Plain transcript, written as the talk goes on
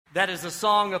That is a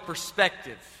song of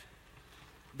perspective.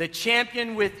 The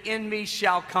champion within me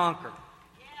shall conquer.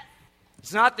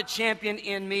 It's not the champion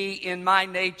in me, in my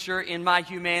nature, in my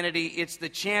humanity. It's the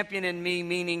champion in me,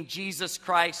 meaning Jesus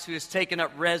Christ, who has taken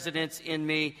up residence in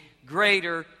me.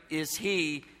 Greater is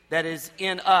he that is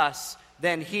in us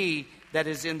than he that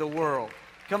is in the world.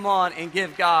 Come on and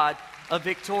give God a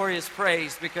victorious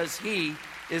praise, because he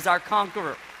is our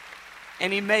conqueror.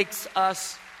 And he makes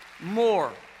us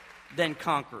more than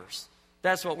conquerors.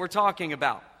 That's what we're talking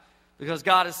about, because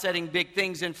God is setting big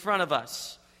things in front of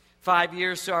us. 5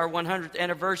 years to our 100th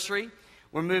anniversary,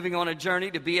 we're moving on a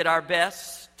journey to be at our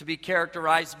best, to be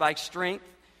characterized by strength,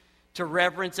 to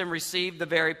reverence and receive the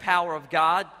very power of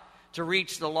God, to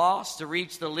reach the lost, to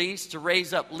reach the least, to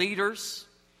raise up leaders,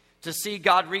 to see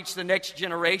God reach the next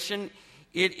generation.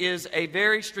 It is a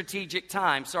very strategic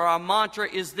time. So our mantra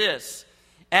is this: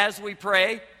 as we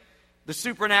pray, the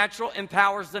supernatural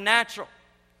empowers the natural.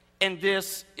 And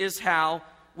this is how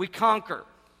we conquer.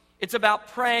 It's about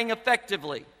praying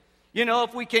effectively. You know,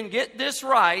 if we can get this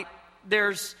right,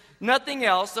 there's nothing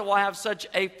else that will have such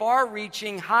a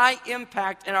far-reaching, high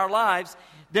impact in our lives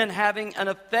than having an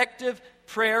effective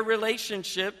prayer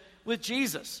relationship with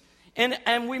Jesus.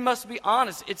 And we must be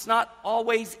honest, it's not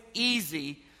always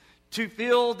easy to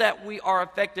feel that we are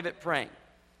effective at praying.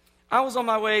 I was on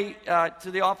my way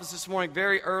to the office this morning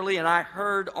very early, and I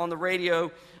heard on the radio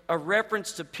a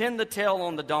reference to pin the tail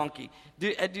on the donkey.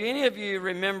 Do any of you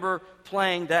remember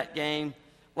playing that game?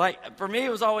 Like, for me, it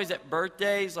was always at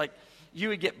birthdays. Like, you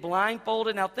would get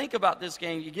blindfolded. Now, think about this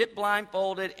game. You get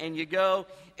blindfolded, and you go,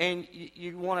 and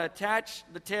you want to attach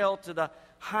the tail to the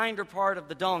hinder part of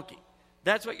the donkey.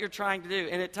 That's what you're trying to do.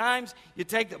 And at times, you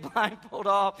take the blindfold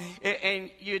off, and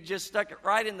you just stuck it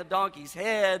right in the donkey's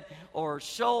head or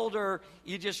shoulder.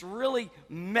 You just really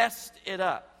messed it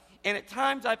up. And at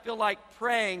times, I feel like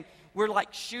praying, we're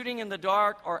like shooting in the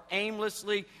dark or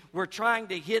aimlessly. We're trying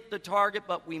to hit the target,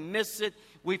 but we miss it.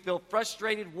 We feel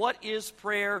frustrated. What is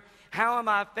prayer? How am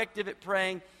I effective at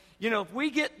praying? You know, if we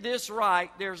get this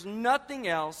right, there's nothing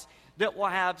else that will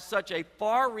have such a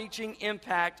far-reaching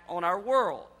impact on our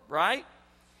world, right?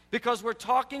 Because we're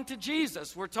talking to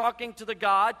Jesus. We're talking to the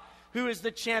God who is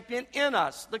the champion in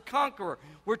us, the conqueror.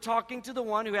 We're talking to the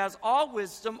one who has all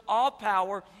wisdom, all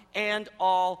power, and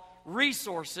all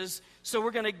resources. So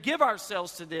we're going to give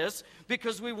ourselves to this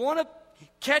because we want to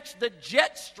catch the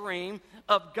jet stream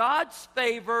of God's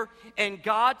favor and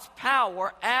God's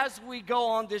power as we go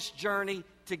on this journey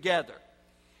together.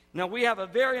 Now, we have a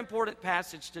very important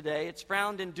passage today. It's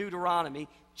found in Deuteronomy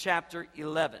chapter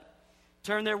 11.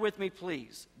 Turn there with me,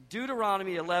 please.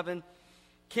 Deuteronomy 11.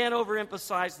 Can't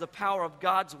overemphasize the power of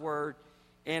God's word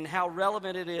and how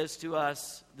relevant it is to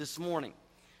us this morning.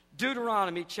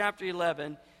 Deuteronomy chapter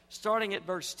 11, starting at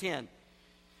verse 10.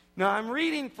 Now, I'm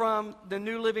reading from the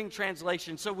New Living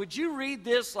Translation, so would you read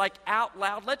this like out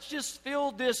loud? Let's just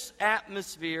fill this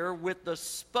atmosphere with the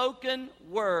spoken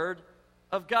word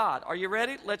of God. Are you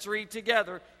ready? Let's read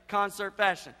together, concert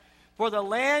fashion. For the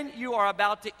land you are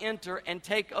about to enter and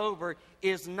take over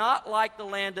is not like the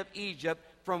land of Egypt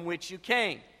from which you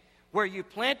came, where you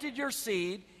planted your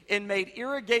seed and made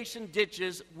irrigation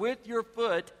ditches with your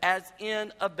foot as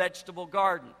in a vegetable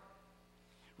garden.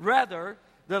 Rather,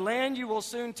 the land you will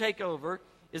soon take over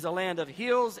is a land of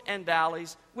hills and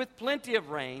valleys with plenty of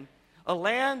rain, a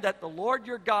land that the Lord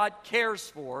your God cares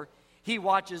for. He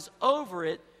watches over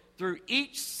it through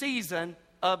each season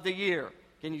of the year.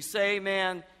 Can you say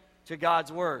amen to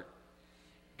God's word?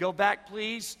 Go back,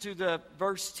 please, to the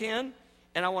verse 10,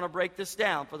 and I want to break this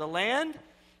down. For the land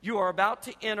you are about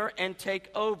to enter and take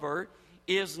over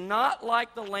is not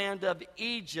like the land of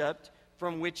Egypt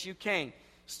from which you came.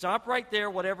 Stop right there,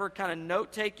 whatever kind of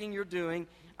note-taking you're doing.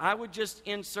 I would just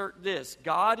insert this.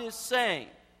 God is saying,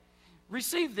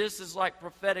 receive this as like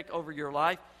prophetic over your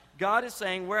life. God is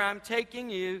saying, where I'm taking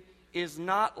you is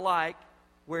not like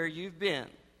where you've been.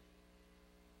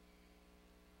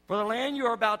 For the land you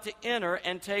are about to enter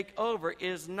and take over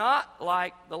is not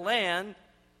like the land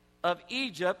of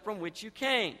Egypt from which you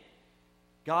came.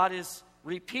 God is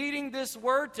repeating this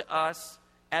word to us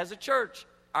as a church.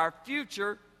 Our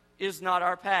future is not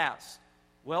our past.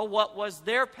 Well, what was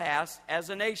their past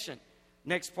as a nation?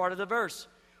 Next part of the verse.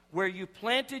 Where you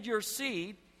planted your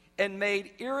seed and made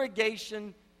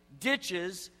irrigation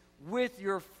ditches with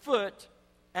your foot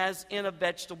as in a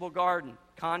vegetable garden.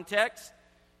 Context,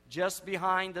 just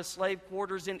behind the slave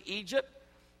quarters in Egypt,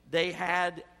 they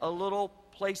had a little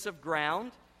place of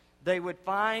ground. They would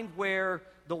find where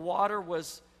the water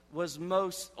was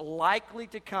most likely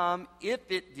to come, if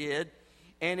it did.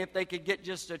 And if they could get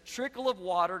just a trickle of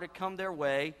water to come their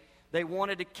way, they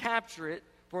wanted to capture it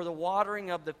for the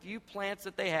watering of the few plants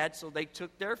that they had. So they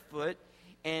took their foot,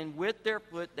 and with their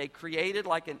foot they created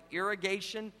like an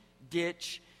irrigation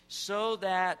ditch so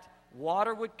that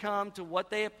water would come to what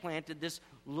they had planted, this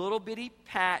little bitty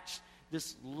patch,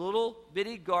 this little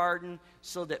bitty garden,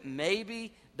 so that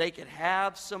maybe they could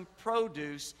have some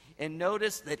produce. And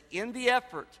notice that in the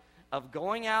effort of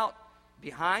going out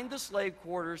behind the slave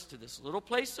quarters to this little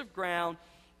place of ground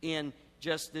in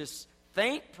just this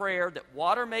faint prayer that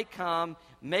water may come,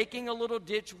 making a little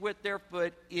ditch with their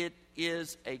foot, it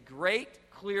is a great,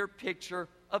 clear picture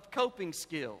of coping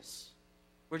skills.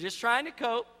 We're just trying to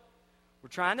cope. We're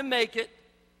trying to make it,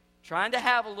 trying to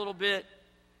have a little bit,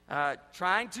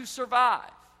 trying to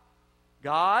survive.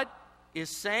 God is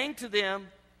saying to them,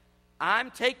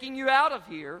 I'm taking you out of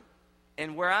here,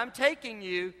 and where I'm taking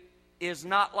you is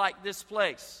not like this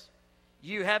place.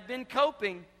 You have been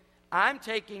coping. I'm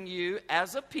taking you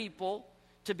as a people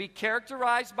to be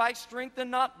characterized by strength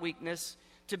and not weakness,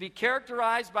 to be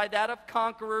characterized by that of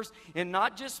conquerors and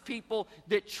not just people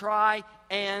that try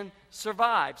and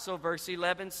survive. So verse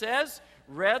 11 says,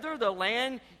 rather, the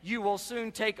land you will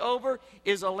soon take over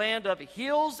is a land of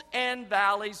hills and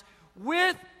valleys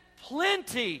with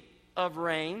plenty of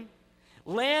rain,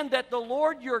 land that the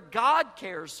Lord your God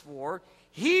cares for.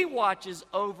 He watches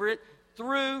over it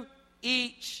through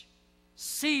each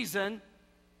season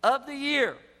of the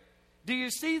year. Do you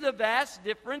see the vast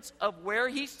difference of where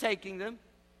he's taking them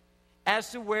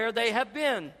as to where they have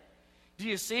been? Do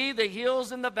you see the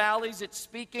hills and the valleys? It's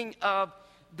speaking of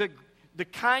the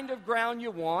kind of ground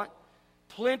you want,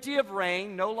 plenty of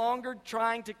rain, no longer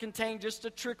trying to contain just a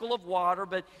trickle of water,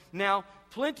 but now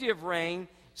plenty of rain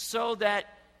so that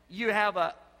you have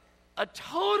a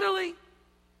totally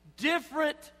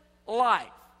different life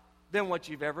than what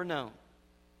you've ever known.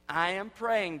 I am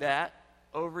praying that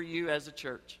over you as a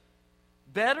church.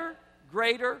 Better,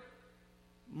 greater,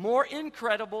 more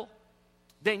incredible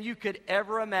than you could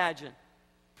ever imagine.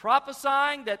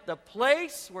 Prophesying that the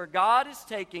place where God is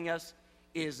taking us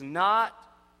is not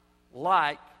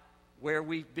like where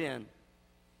we've been.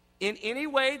 In any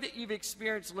way that you've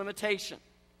experienced limitation,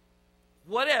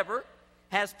 whatever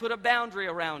has put a boundary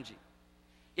around you.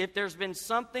 If there's been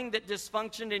something that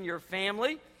dysfunctioned in your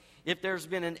family, if there's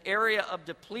been an area of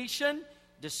depletion,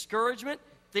 discouragement,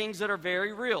 things that are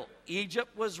very real.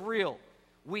 Egypt was real.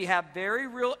 We have very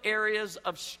real areas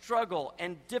of struggle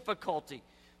and difficulty.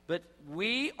 But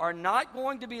we are not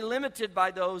going to be limited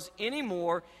by those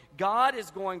anymore. God is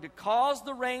going to cause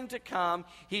the rain to come.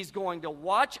 He's going to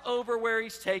watch over where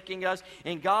He's taking us.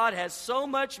 And God has so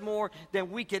much more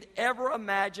than we could ever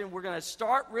imagine. We're going to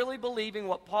start really believing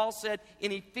what Paul said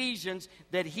in Ephesians,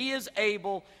 that He is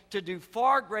able to do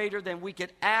far greater than we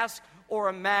could ask or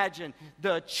imagine.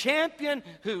 The champion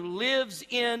who lives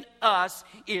in us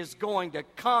is going to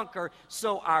conquer,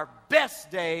 so our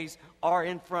best days are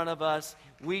in front of us.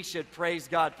 We should praise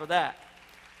God for that.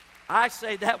 I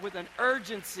say that with an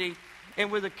urgency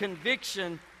and with a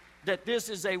conviction that this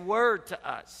is a word to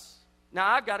us. Now,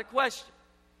 I've got a question.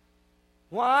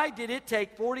 Why did it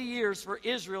take 40 years for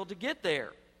Israel to get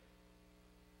there?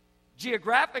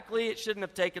 Geographically, it shouldn't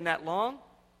have taken that long.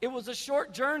 It was a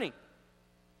short journey.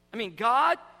 I mean,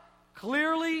 God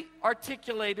clearly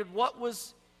articulated what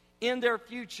was in their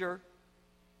future,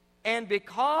 and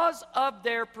because of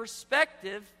their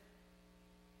perspective,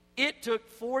 it took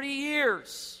 40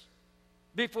 years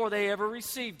before they ever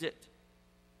received it.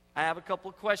 I have a couple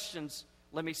of questions.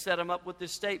 Let me set them up with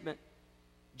this statement.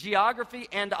 Geography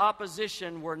and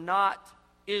opposition were not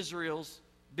Israel's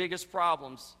biggest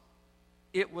problems.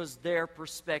 It was their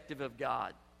perspective of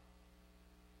God.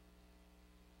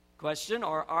 Question,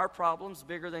 are our problems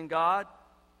bigger than God?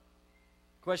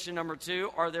 Question number 2,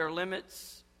 are there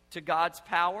limits to God's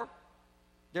power?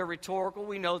 They're rhetorical.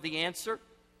 We know the answer.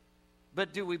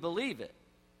 But do we believe it?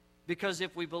 Because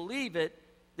if we believe it,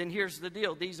 then here's the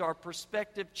deal. These are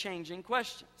perspective-changing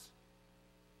questions.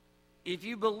 If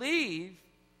you believe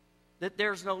that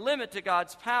there's no limit to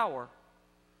God's power,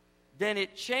 then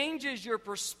it changes your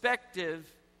perspective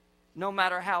no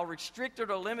matter how restricted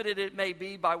or limited it may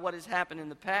be by what has happened in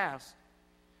the past.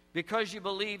 Because you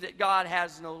believe that God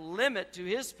has no limit to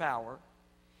His power,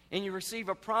 and you receive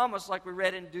a promise like we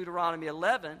read in Deuteronomy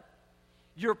 11,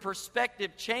 your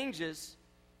perspective changes,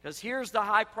 because here's the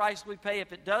high price we pay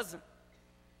if it doesn't.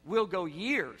 We'll go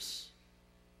years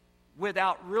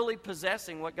without really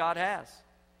possessing what God has.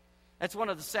 That's one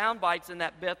of the sound bites in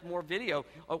that Beth Moore video.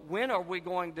 When are we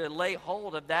going to lay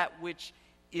hold of that which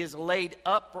is laid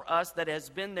up for us that has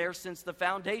been there since the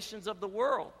foundations of the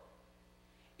world?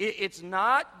 It's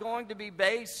not going to be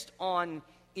based on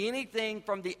anything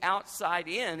from the outside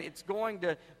in. It's going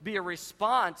to be a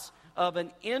response of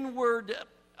an inward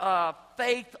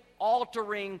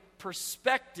faith-altering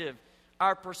perspective.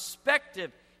 Our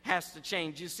perspective has to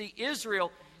change. You see,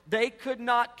 Israel, they could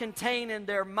not contain in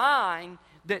their mind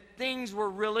that things were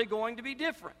really going to be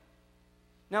different.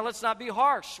 Now, let's not be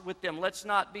harsh with them. Let's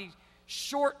not be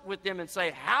short with them and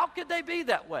say, how could they be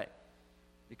that way?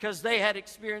 Because they had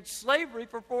experienced slavery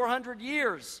for 400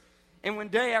 years. And when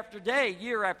day after day,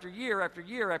 year after year after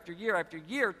year after year after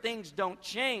year, things don't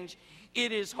change,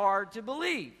 it is hard to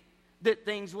believe that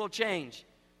things will change.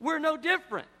 We're no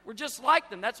different. We're just like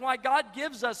them. That's why God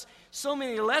gives us so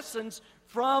many lessons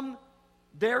from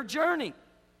their journey.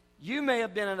 You may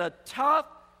have been in a tough,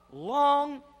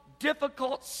 long,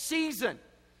 difficult season,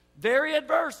 very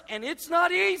adverse, and it's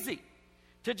not easy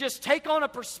to just take on a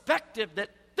perspective that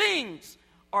things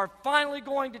are finally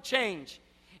going to change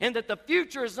and that the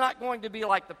future is not going to be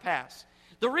like the past.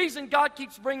 The reason God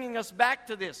keeps bringing us back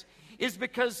to this is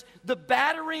because the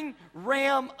battering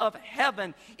ram of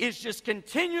heaven is just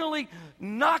continually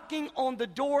knocking on the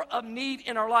door of need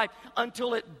in our life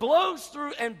until it blows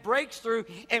through and breaks through,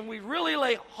 and we really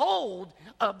lay hold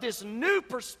of this new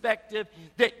perspective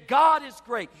that God is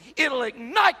great. It'll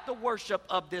ignite the worship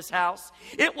of this house.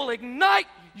 It will ignite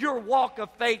your walk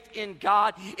of faith in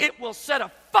God. It will set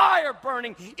a fire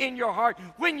burning in your heart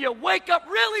when you wake up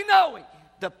really knowing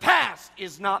the past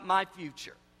is not my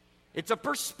future. It's a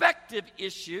perspective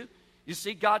issue. You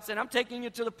see, God said, I'm taking you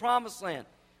to the promised land.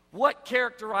 What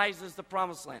characterizes the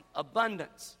promised land?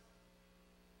 Abundance.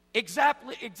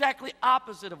 Exactly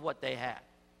opposite of what they had.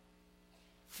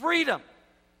 Freedom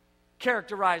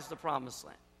characterized the promised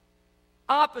land.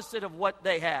 Opposite of what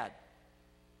they had.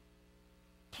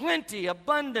 Plenty,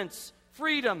 abundance,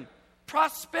 freedom,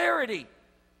 prosperity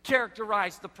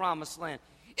characterized the promised land.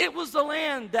 It was the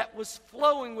land that was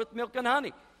flowing with milk and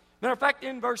honey. Matter of fact,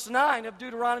 in verse 9 of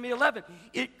Deuteronomy 11,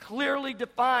 it clearly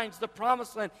defines the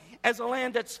promised land as a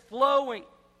land that's flowing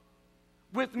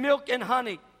with milk and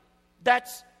honey.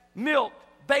 That's milk,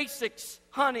 basics,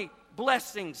 honey,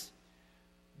 blessings.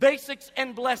 Basics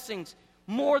and blessings,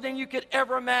 more than you could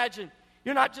ever imagine.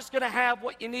 You're not just going to have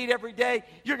what you need every day.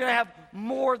 You're going to have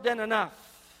more than enough.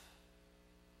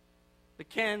 But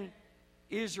can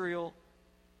Israel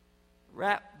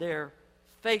wrap their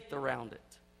faith around it?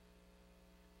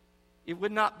 It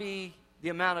would not be the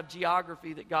amount of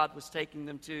geography that God was taking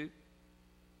them to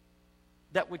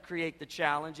that would create the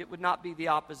challenge. It would not be the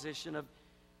opposition of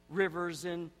rivers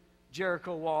and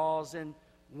Jericho walls and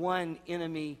one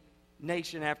enemy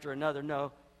nation after another.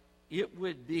 No, it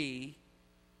would be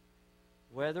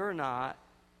whether or not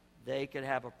they could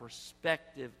have a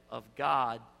perspective of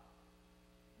God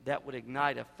that would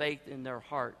ignite a faith in their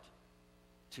heart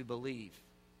to believe.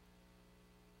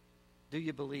 Do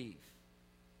you believe?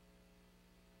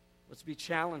 Let's be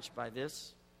challenged by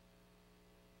this.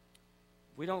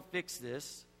 If we don't fix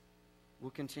this,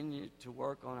 we'll continue to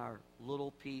work on our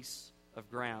little piece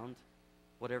of ground,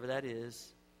 whatever that is,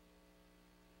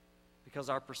 because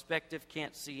our perspective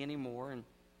can't see anymore, and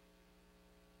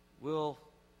we'll,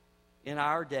 in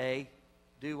our day,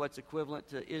 do what's equivalent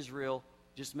to Israel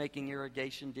just making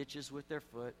irrigation ditches with their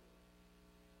foot.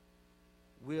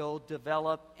 We'll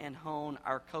develop and hone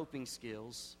our coping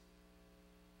skills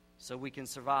so we can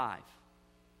survive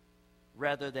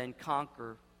rather than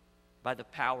conquer by the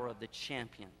power of the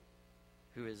champion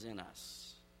who is in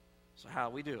us. So how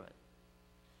we do it?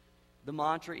 The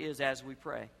mantra is as we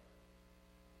pray.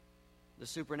 The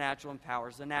supernatural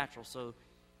empowers the natural. So,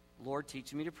 Lord,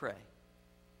 teach me to pray.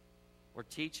 Or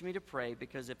teach me to pray,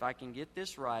 because if I can get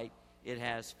this right, it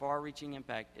has far-reaching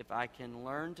impact. If I can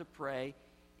learn to pray,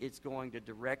 it's going to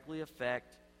directly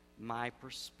affect my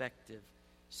perspective.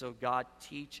 So God,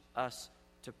 teach us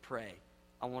to pray.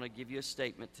 I want to give you a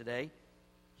statement today.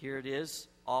 Here it is.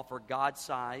 Offer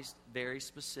God-sized, very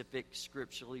specific,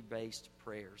 scripturally based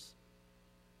prayers.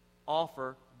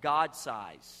 Offer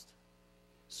God-sized,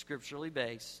 scripturally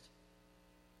based,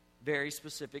 very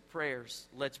specific prayers.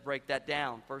 Let's break that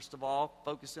down. First of all,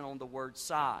 focusing on the word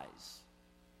size.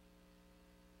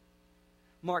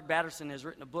 Mark Batterson has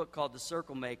written a book called The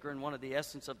Circle Maker, and one of the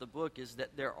essence of the book is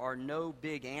that there are no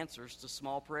big answers to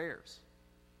small prayers.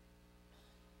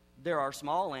 There are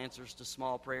small answers to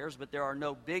small prayers, but there are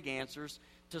no big answers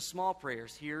to small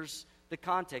prayers. Here's the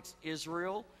context.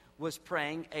 Israel was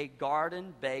praying a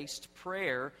garden-based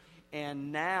prayer,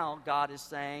 and now God is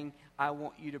saying, I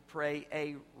want you to pray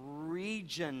a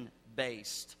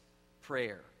region-based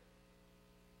prayer.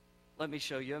 Let me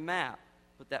show you a map.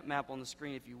 Put that map on the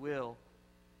screen if you will.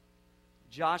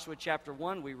 Joshua chapter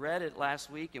 1, we read it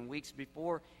last week and weeks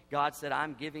before. God said,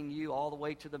 I'm giving you all the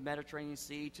way to the Mediterranean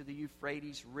Sea, to the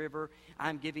Euphrates River.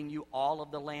 I'm giving you all of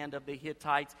the land of the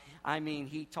Hittites. I mean,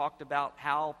 he talked about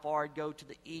how far it'd go to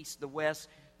the east, the west,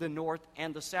 the north,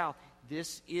 and the south.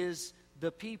 This is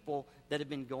the people that have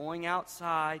been going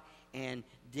outside and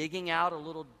digging out a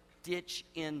little ditch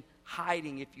in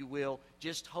hiding, if you will,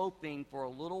 just hoping for a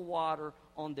little water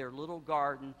on their little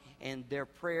garden, and their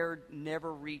prayer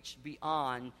never reached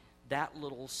beyond that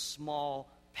little small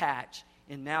patch.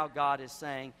 And now God is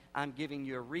saying, I'm giving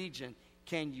you a region.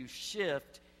 Can you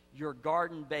shift your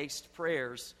garden-based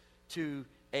prayers to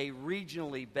a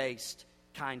regionally based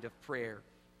kind of prayer?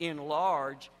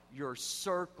 Enlarge your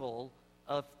circle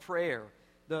of prayer.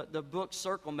 The book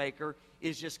Circle Maker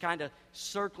is just kind of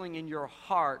circling in your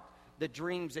heart the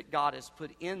dreams that God has put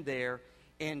in there.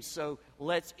 And so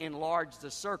let's enlarge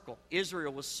the circle.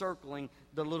 Israel was circling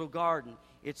the little garden.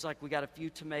 It's like we got a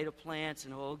few tomato plants,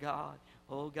 and oh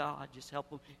God, just help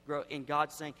them grow. And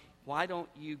God's saying, why don't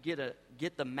you get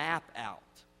the map out?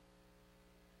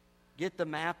 Get the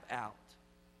map out.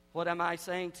 What am I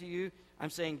saying to you?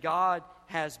 I'm saying God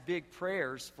has big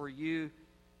prayers for you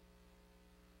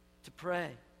to pray.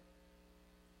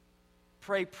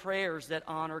 Pray prayers that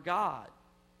honor God.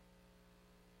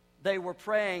 They were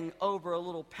praying over a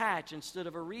little patch instead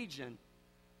of a region.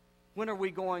 When are we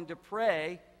going to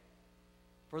pray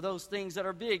for those things that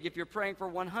are big? If you're praying for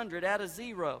 100, add a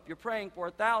 0. If you're praying for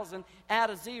 1,000,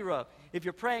 add a 0. If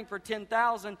you're praying for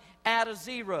 10,000, add a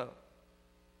 0.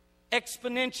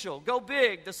 Exponential. Go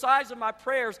big. The size of my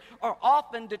prayers are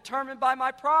often determined by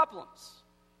my problems.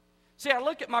 See, I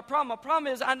look at my problem. My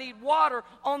problem is I need water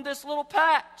on this little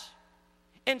patch.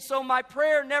 And so my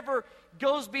prayer never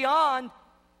goes beyond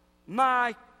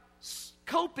my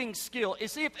coping skill. You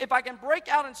see, if I can break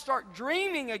out and start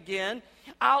dreaming again,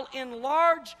 I'll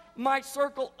enlarge my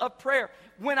circle of prayer.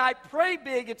 When I pray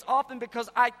big, it's often because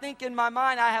I think in my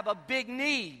mind I have a big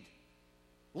need.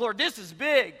 Lord, this is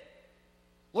big.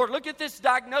 Lord, look at this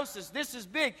diagnosis. This is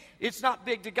big. It's not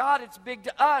big to God, it's big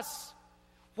to us.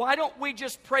 Why don't we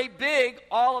just pray big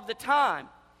all of the time?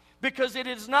 Because it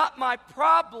is not my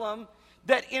problem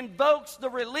that invokes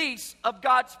the release of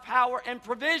God's power and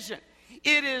provision.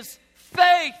 It is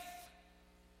faith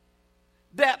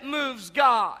that moves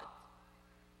God.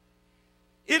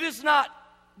 It is not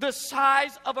the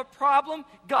size of a problem.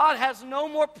 God has no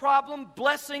more problem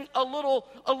blessing a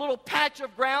little patch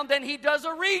of ground than he does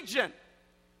a region.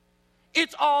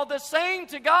 It's all the same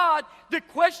to God. The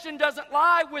question doesn't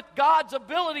lie with God's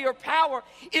ability or power.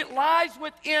 It lies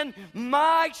within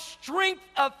my strength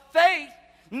of faith,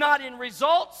 not in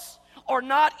results or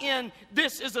not in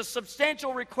this is a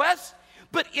substantial request,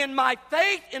 but in my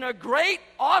faith in a great,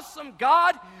 awesome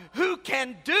God who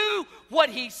can do what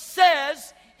he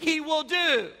says he will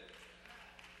do.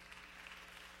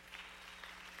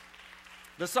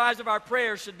 The size of our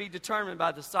prayers should be determined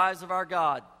by the size of our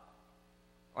God.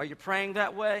 Are you praying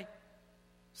that way?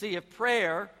 See, if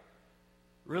prayer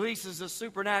releases the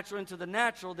supernatural into the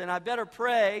natural, then I better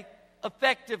pray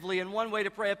effectively. And one way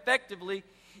to pray effectively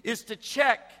is to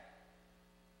check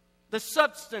the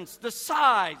substance, the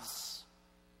size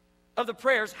of the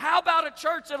prayers. How about a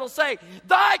church that'll say,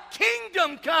 thy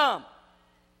kingdom come,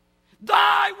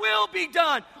 thy will be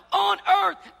done on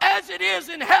earth as it is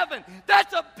in heaven?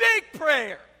 That's a big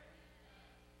prayer.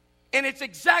 And it's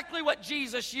exactly what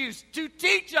Jesus used to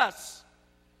teach us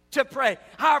to pray.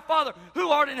 Our Father,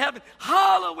 who art in heaven,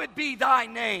 hallowed be thy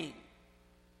name.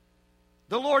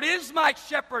 The Lord is my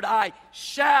shepherd, I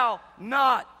shall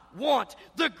not want.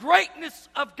 The greatness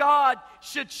of God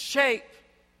should shape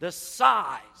the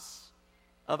size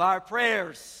of our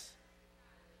prayers.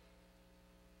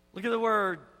 Look at the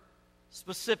word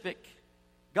specific.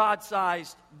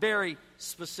 God-sized, very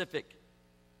specific.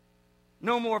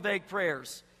 No more vague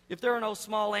prayers. If there are no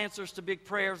small answers to big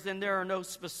prayers, then there are no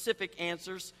specific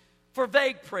answers for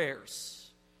vague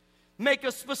prayers. Make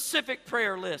a specific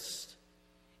prayer list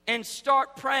and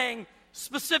start praying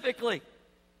specifically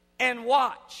and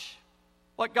watch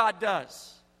what God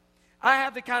does. I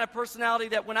have the kind of personality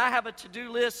that when I have a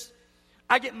to-do list,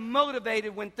 I get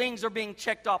motivated when things are being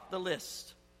checked off the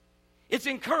list. It's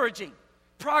encouraging.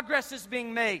 Progress is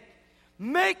being made.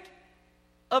 Make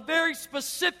a very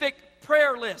specific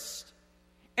prayer list.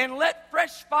 And let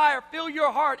fresh fire fill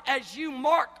your heart as you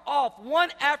mark off one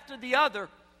after the other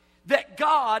that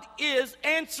God is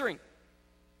answering.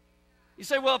 You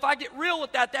say, well, if I get real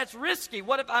with that, that's risky.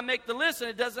 What if I make the list and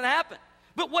it doesn't happen?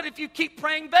 But what if you keep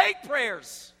praying vague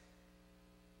prayers?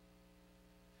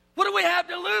 What do we have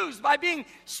to lose by being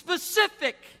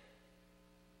specific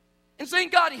and saying,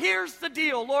 God, here's the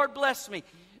deal. Lord, bless me.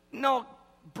 No,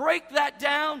 break that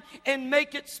down and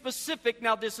make it specific.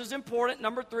 Now, this is important.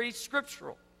 Number 3,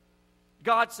 scriptural.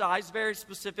 God-sized, very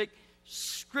specific,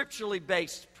 scripturally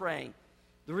based praying.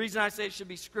 The reason I say it should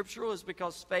be scriptural is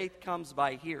because faith comes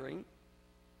by hearing,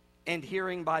 and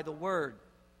hearing by the word.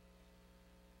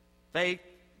 Faith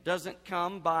doesn't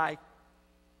come by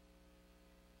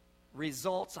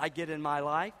results I get in my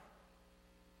life.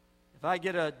 If I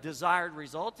get a desired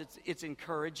result, it's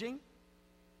encouraging.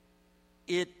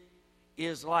 It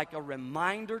is like a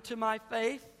reminder to my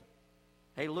faith.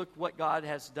 Hey, look what God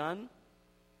has done.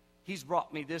 He's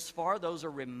brought me this far. Those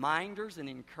are reminders and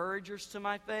encouragers to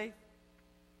my faith.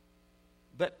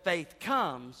 But faith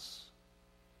comes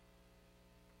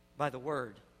by the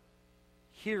word,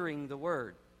 hearing the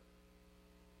word.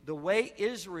 The way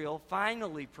Israel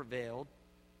finally prevailed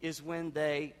is when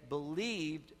they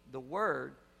believed the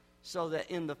word, so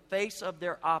that in the face of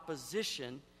their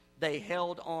opposition, they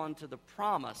held on to the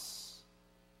promise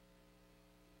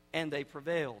and they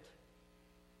prevailed.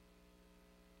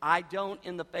 I don't,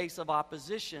 in the face of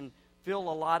opposition, feel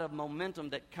a lot of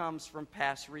momentum that comes from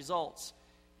past results.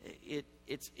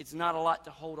 It's not a lot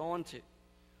to hold on to.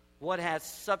 What has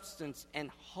substance and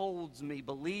holds me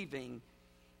believing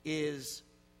is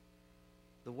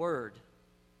the word,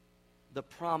 the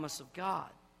promise of God.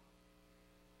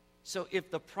 So if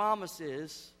the promise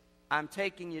is, I'm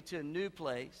taking you to a new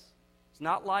place, it's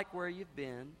not like where you've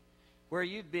been. Where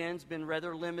you've been's been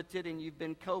rather limited and you've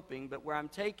been coping, but where I'm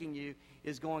taking you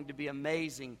is going to be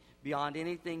amazing beyond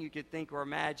anything you could think or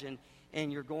imagine,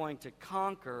 and you're going to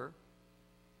conquer.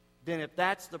 Then if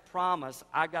that's the promise,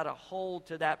 I got to hold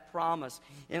to that promise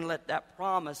and let that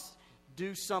promise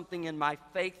do something in my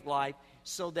faith life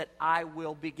so that I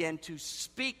will begin to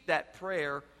speak that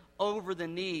prayer over the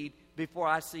need before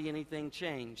I see anything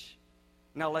change.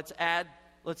 Now let's add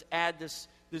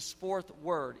this fourth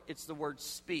word. It's the word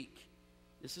speak.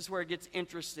 This is where it gets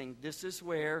interesting. This is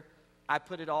where I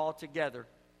put it all together.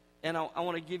 And I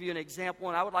want to give you an example,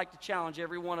 and I would like to challenge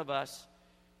every one of us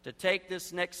to take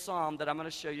this next psalm that I'm going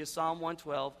to show you, Psalm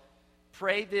 112,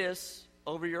 pray this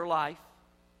over your life,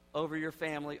 over your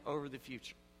family, over the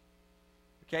future.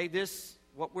 Okay, this,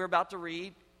 what we're about to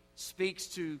read, speaks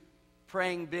to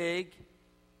praying big,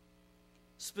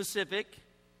 specific,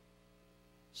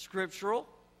 scriptural,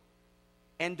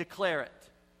 and declare it.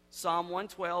 Psalm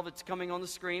 112, it's coming on the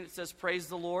screen. It says, praise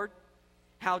the Lord.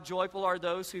 How joyful are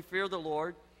those who fear the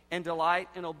Lord and delight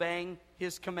in obeying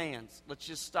his commands. Let's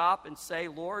just stop and say,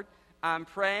 Lord, I'm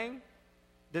praying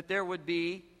that there would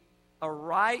be a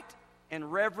right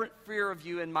and reverent fear of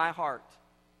you in my heart.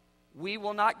 We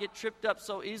will not get tripped up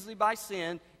so easily by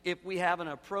sin if we have an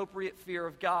appropriate fear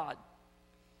of God.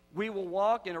 We will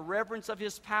walk in a reverence of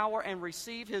his power and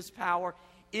receive his power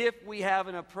if we have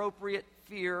an appropriate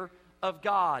fear of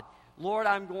God. Lord,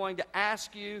 I'm going to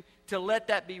ask you to let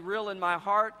that be real in my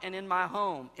heart and in my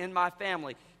home, in my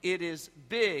family. It is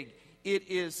big, it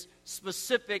is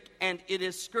specific, and it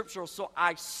is scriptural. So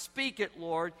I speak it,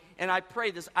 Lord, and I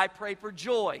pray this. I pray for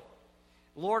joy.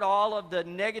 Lord, all of the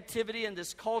negativity in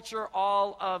this culture,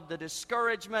 all of the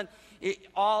discouragement,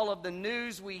 all of the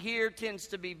news we hear tends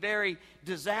to be very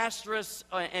disastrous,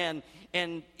 and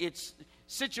it's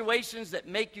situations that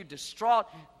make you distraught.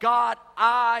 God,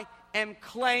 I am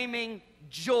claiming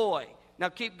joy. Now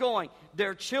keep going.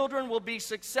 Their children will be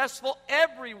successful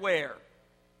everywhere.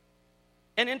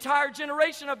 An entire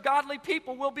generation of godly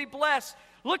people will be blessed.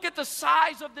 Look at the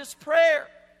size of this prayer.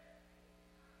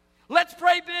 Let's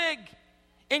pray big,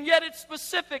 and yet it's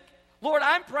specific. Lord,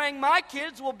 I'm praying my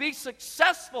kids will be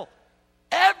successful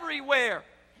everywhere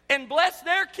and bless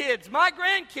their kids, my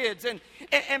grandkids,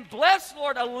 and bless,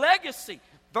 Lord, a legacy.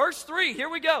 Verse 3, here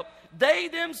we go. They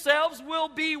themselves will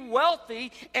be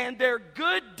wealthy, and their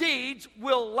good deeds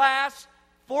will last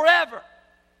forever.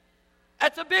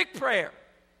 That's a big prayer.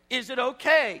 Is it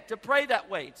okay to pray that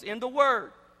way? It's in the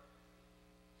Word.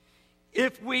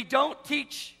 If we don't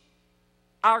teach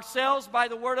ourselves by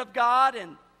the Word of God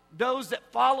and those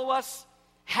that follow us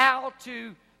how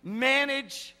to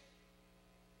manage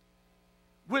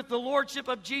with the Lordship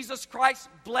of Jesus Christ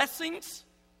blessings,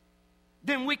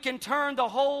 then we can turn the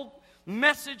whole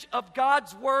message of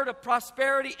God's word of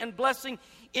prosperity and blessing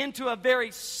into a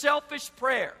very selfish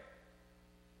prayer.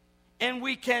 And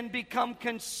we can become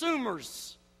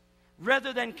consumers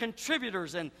rather than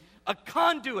contributors, and a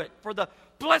conduit for the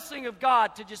blessing of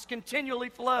God to just continually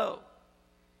flow.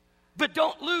 But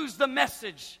don't lose the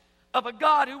message of a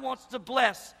God who wants to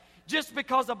bless just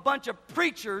because a bunch of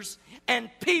preachers and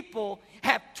people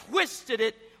have twisted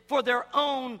it for their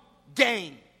own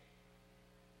gain.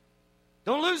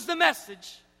 Don't lose the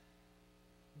message.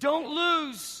 Don't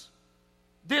lose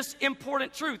this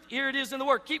important truth. Here it is in the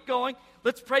Word. Keep going.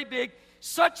 Let's pray big.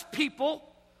 Such people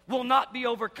will not be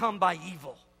overcome by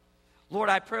evil. Lord,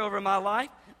 I pray over my life.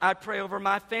 I pray over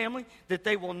my family that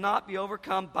they will not be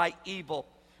overcome by evil.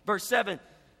 Verse 7,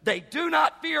 they do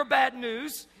not fear bad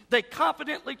news. They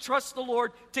confidently trust the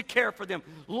Lord to care for them.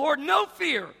 Lord, no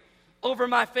fear over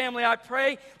my family, I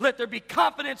pray. Let there be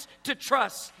confidence to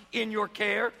trust in your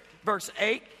care. Verse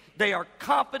 8, they are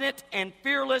confident and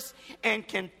fearless and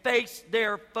can face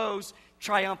their foes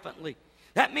triumphantly.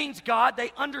 That means, God,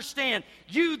 they understand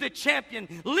you, the champion,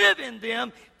 live in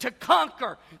them to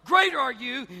conquer. Greater are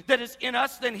you that is in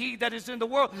us than he that is in the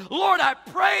world. Lord, I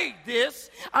pray this,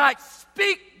 I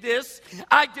speak this,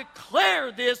 I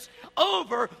declare this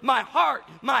over my heart,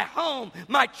 my home,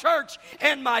 my church,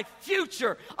 and my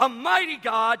future. A mighty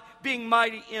God being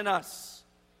mighty in us.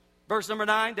 Verse number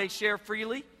 9, they share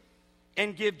freely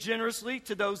and give generously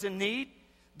to those in need.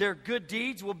 Their good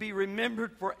deeds will be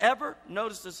remembered forever.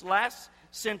 Notice this last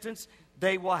sentence.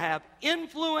 They will have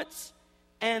influence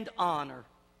and honor.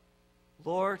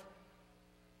 Lord,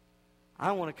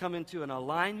 I want to come into an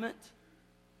alignment,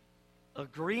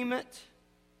 agreement.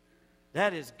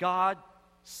 That is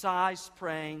God-sized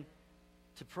praying,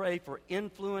 to pray for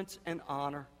influence and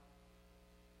honor,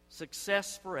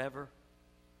 success forever,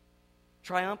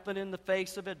 triumphant in the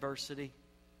face of adversity,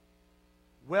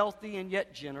 wealthy and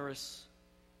yet generous,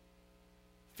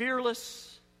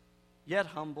 fearless yet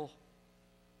humble,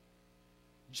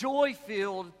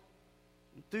 joy-filled,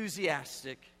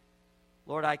 enthusiastic.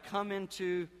 Lord, I come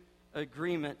into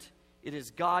agreement. It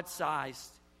is God-sized.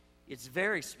 It's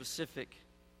very specific.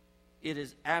 It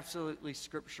is absolutely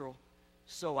scriptural.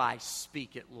 So I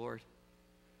speak it, Lord.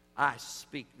 I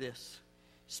speak this.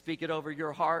 Speak it over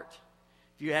your heart.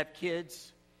 If you have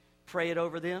kids, pray it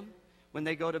over them. When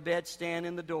they go to bed, stand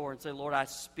in the door and say, Lord, I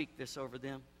speak this over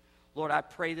them. Lord, I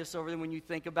pray this over them when you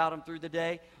think about them through the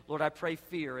day. Lord, I pray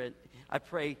fear and I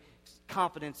pray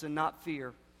confidence and not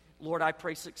fear. Lord, I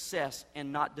pray success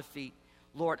and not defeat.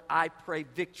 Lord, I pray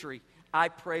victory. I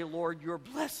pray, Lord, your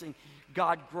blessing.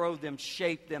 God, grow them,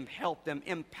 shape them, help them,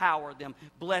 empower them,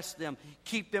 bless them,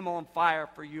 keep them on fire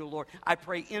for you, Lord. I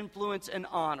pray influence and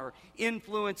honor,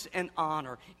 influence and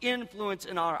honor, influence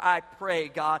and honor. I pray,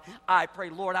 God, I pray,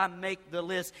 Lord, I make the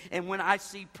list, and when I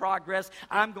see progress,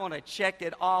 I'm going to check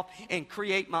it off and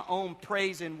create my own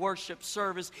praise and worship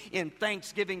service in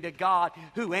thanksgiving to God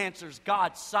who answers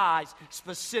God-sized,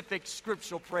 specific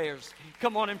scriptural prayers.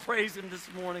 Come on and praise Him this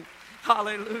morning.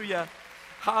 Hallelujah.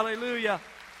 Hallelujah.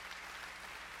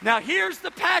 Now here's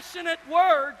the passionate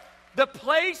word. The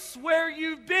place where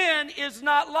you've been is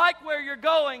not like where you're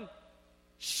going.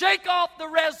 Shake off the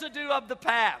residue of the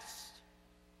past.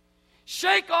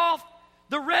 Shake off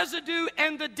the residue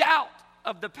and the doubt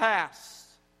of the past.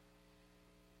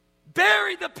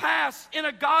 Bury the past in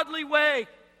a godly way.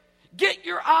 Get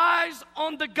your eyes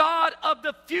on the God of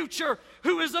the future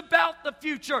who is about the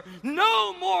future.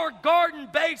 No more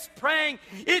garden-based praying.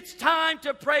 It's time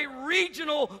to pray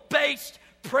regional-based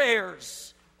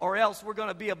prayers, or else we're going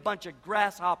to be a bunch of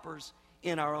grasshoppers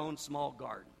in our own small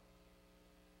garden.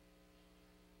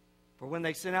 For when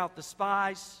they sent out the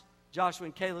spies, Joshua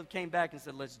and Caleb came back and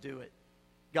said, let's do it.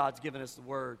 God's given us the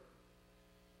word.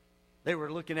 They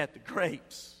were looking at the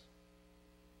grapes.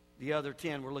 The other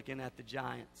 10 were looking at the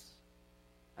giants.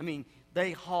 I mean,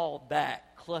 they hauled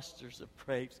back clusters of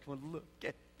grapes going, look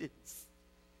at this.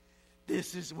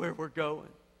 This is where we're going.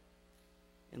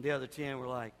 And the other 10 were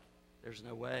like, there's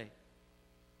no way.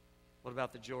 What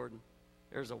about the Jordan?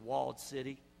 There's a walled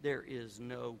city. There is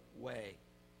no way.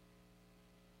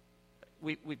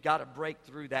 We've got to break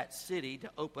through that city to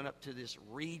open up to this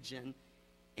region,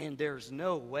 and there's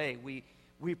no way.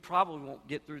 We probably won't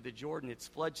get through the Jordan. It's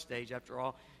flood stage after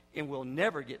all, and we'll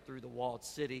never get through the walled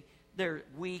city.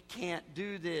 We can't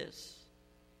do this.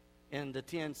 And the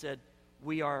 10 said,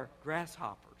 we are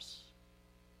grasshoppers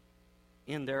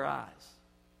in their eyes.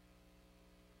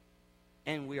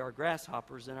 And we are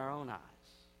grasshoppers in our own eyes.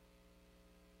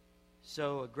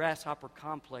 So a grasshopper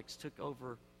complex took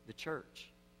over the church.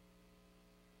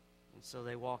 And so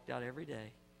they walked out every day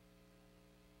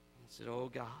and said, oh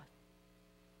God,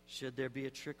 should there be a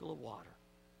trickle of water,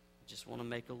 I just want to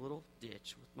make a little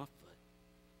ditch with my foot.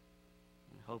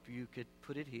 And hope you could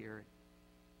put it here and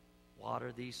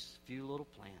water these few little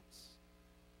plants.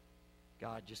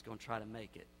 God, just going to try to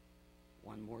make it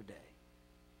one more day,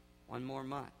 one more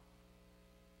month,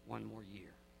 one more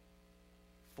year.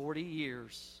 40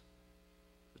 years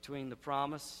between the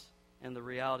promise and the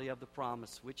reality of the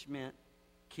promise, which meant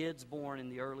kids born in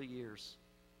the early years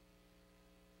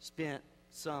spent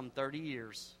some 30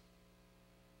 years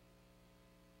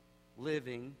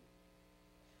living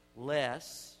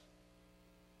less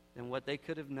than what they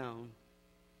could have known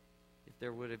if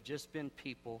there would have just been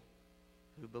people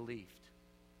who believed.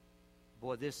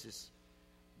 Boy, this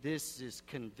is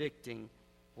convicting.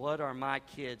 What are my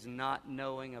kids not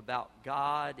knowing about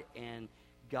God and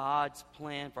God's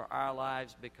plan for our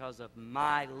lives because of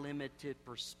my limited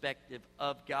perspective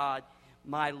of God,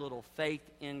 my little faith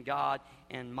in God,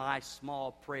 and my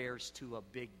small prayers to a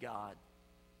big God?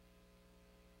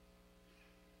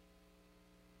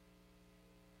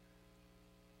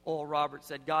 Oral Roberts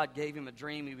said God gave him a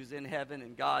dream. He was in heaven,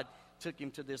 and God took him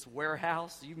to this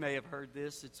warehouse. You may have heard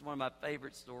this. It's one of my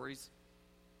favorite stories.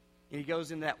 And he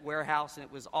goes in that warehouse, and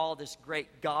it was all this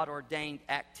great God-ordained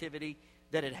activity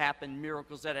that had happened,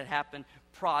 miracles that had happened,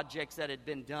 projects that had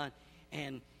been done.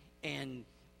 And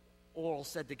Oral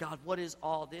said to God, what is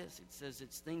all this? It says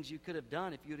it's things you could have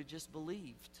done if you would have just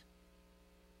believed.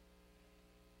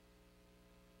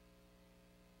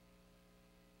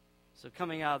 So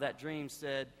coming out of that dream,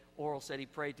 Oral said he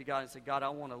prayed to God and said, God, I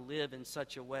want to live in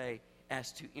such a way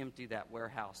as to empty that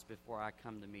warehouse before I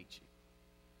come to meet you.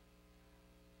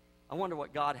 I wonder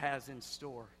what God has in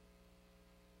store.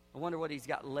 I wonder what He's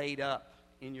got laid up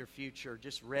in your future,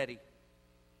 just ready.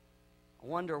 I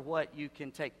wonder what you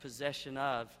can take possession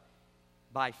of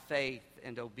by faith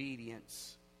and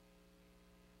obedience.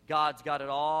 God's got it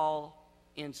all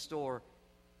in store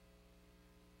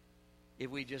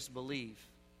if we just believe.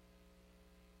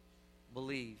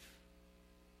 Believe.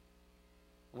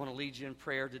 I want to lead you in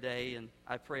prayer today, and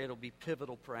I pray it'll be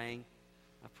pivotal praying.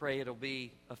 I pray it'll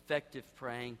be effective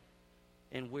praying,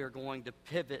 and we're going to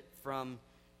pivot from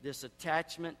this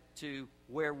attachment to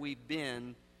where we've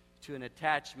been to an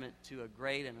attachment to a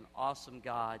great and an awesome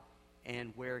God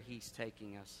and where He's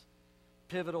taking us.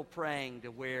 Pivotal praying to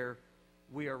where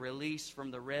we are released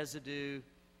from the residue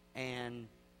and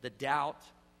the doubt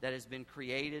that has been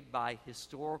created by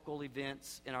historical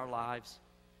events in our lives,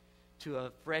 to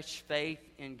a fresh faith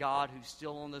in God who's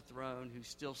still on the throne, who's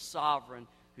still sovereign,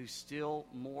 who's still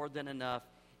more than enough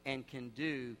and can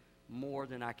do more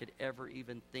than I could ever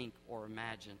even think or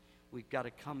imagine. We've got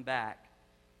to come back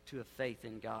to a faith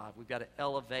in God. We've got to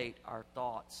elevate our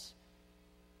thoughts.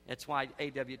 That's why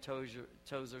A.W.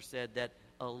 Tozer said that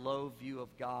a low view of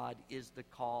God is the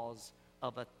cause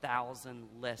of 1,000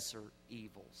 lesser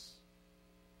evils.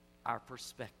 Our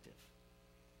perspective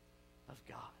of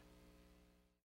God.